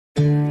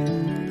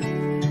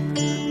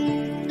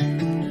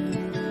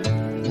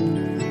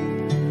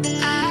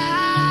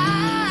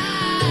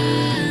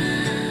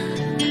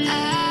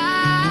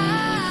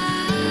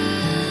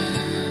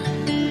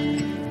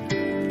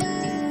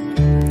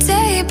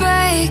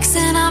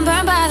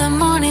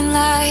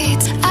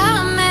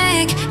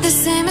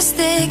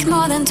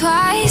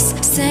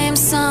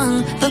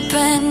a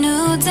brand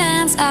new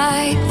dance.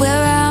 I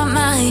wear out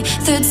my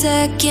third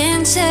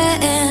second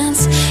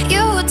chance.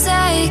 You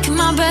take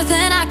my breath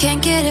and I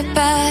can't get it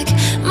back.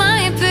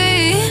 Might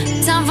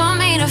be time for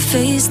me to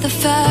face the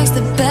facts.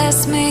 The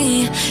best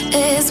me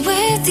is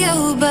with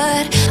you,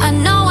 but I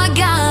know I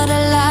got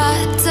a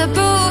lot to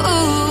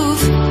prove.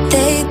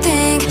 They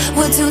think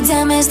we're too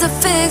damaged to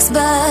fix,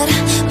 but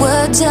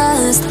we're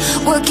just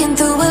working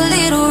through a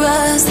little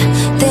rust.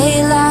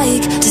 They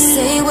like to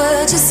say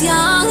we're just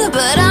young,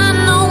 but I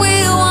know we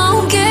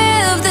won't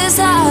give this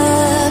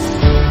up.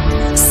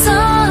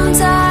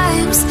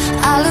 Sometimes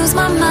I lose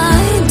my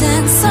mind,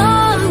 and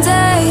some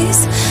days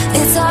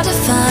it's hard to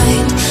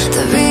find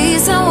the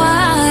reason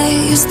why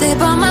you stay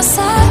by my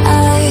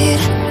side.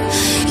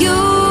 You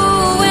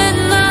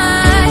and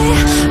I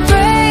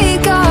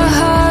break our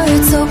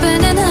hearts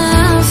open in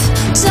half,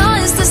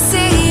 just to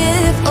see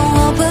if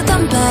we'll put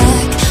them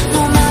back.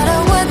 No matter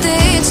what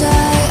they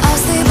try, I'll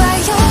stay by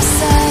your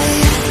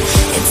side.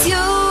 It's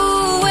you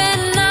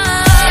and I.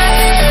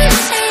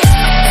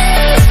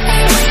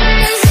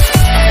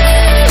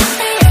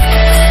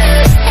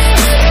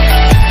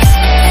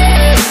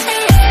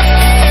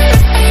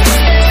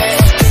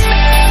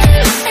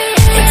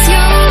 It's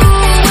you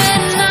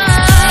and I.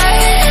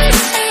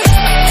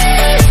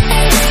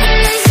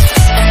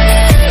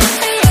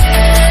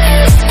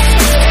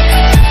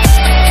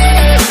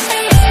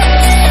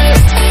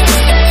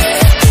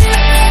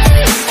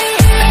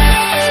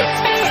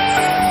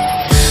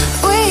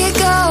 We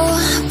go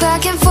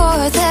back and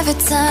forth every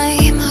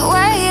time,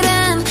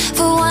 waiting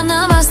for one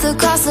of us to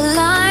cross the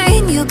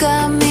line. You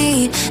got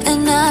me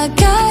and I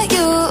got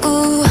you,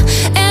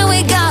 and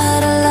we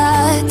got a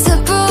lot to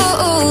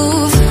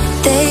prove.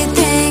 They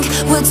think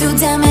we're too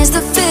damaged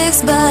to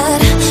fix, but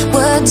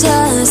we're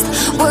just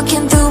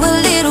working through a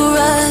little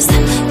rust.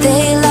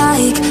 They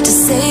like to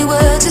say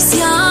we're just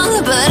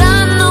young, but I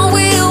know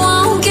we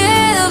won't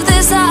give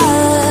this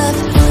up.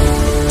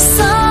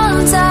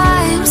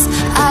 Sometimes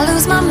I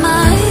lose my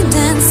mind,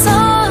 and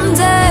some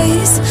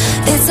days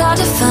it's hard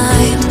to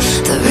find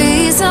the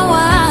reason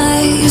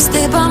why you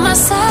stay by my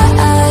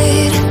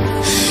side.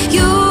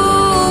 You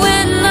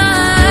and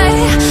I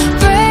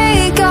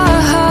break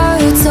our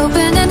hearts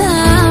open in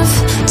half,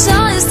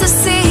 just to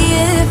see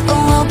if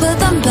we'll put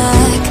them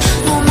back.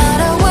 No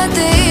matter what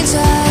they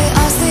try,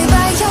 I'll stay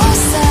by your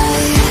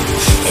side.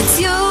 It's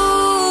you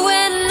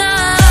and I.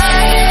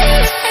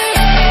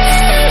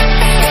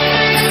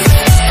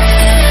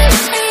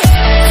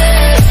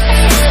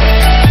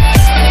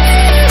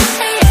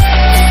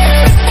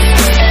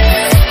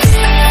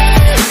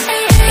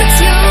 It's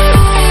you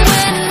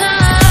and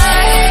I.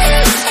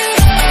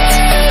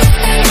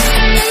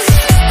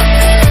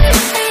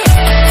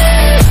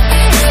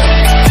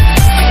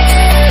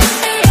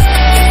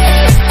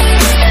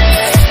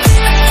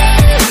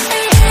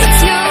 It's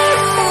you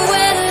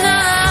and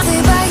I.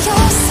 Stay by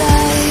your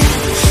side.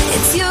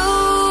 It's you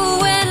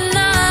and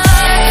I.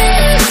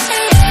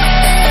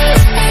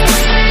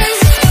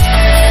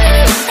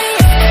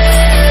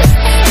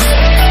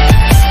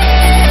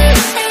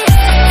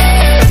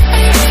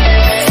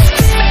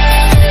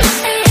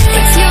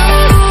 It's you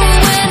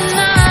and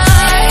I.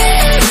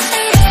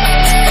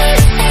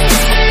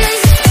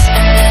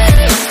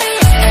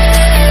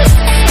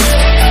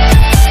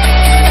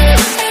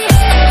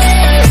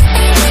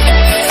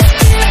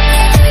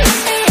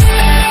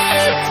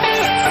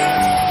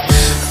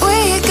 We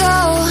go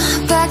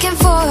back and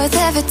forth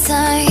every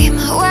time,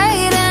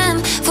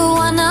 waiting for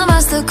one of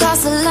us to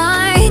cross the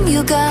line.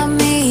 You got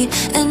me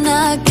and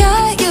I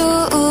got you,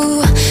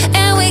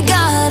 and we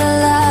got a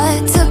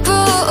lot to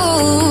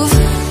prove.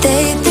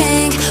 They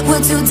think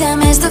we're too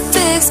damaged to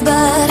fix,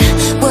 but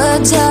we're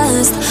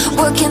just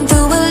working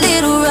through a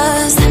little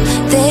rust.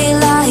 They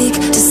like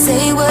to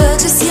say we're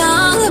just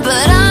young,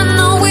 but I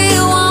know we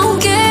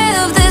won't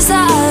give this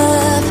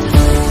up.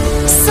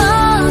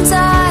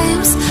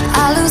 Sometimes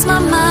I lose my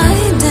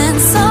mind, and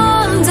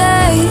some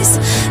days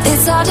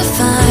it's hard to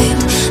find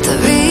the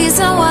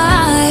reason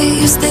why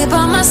you stay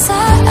by my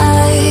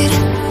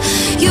side.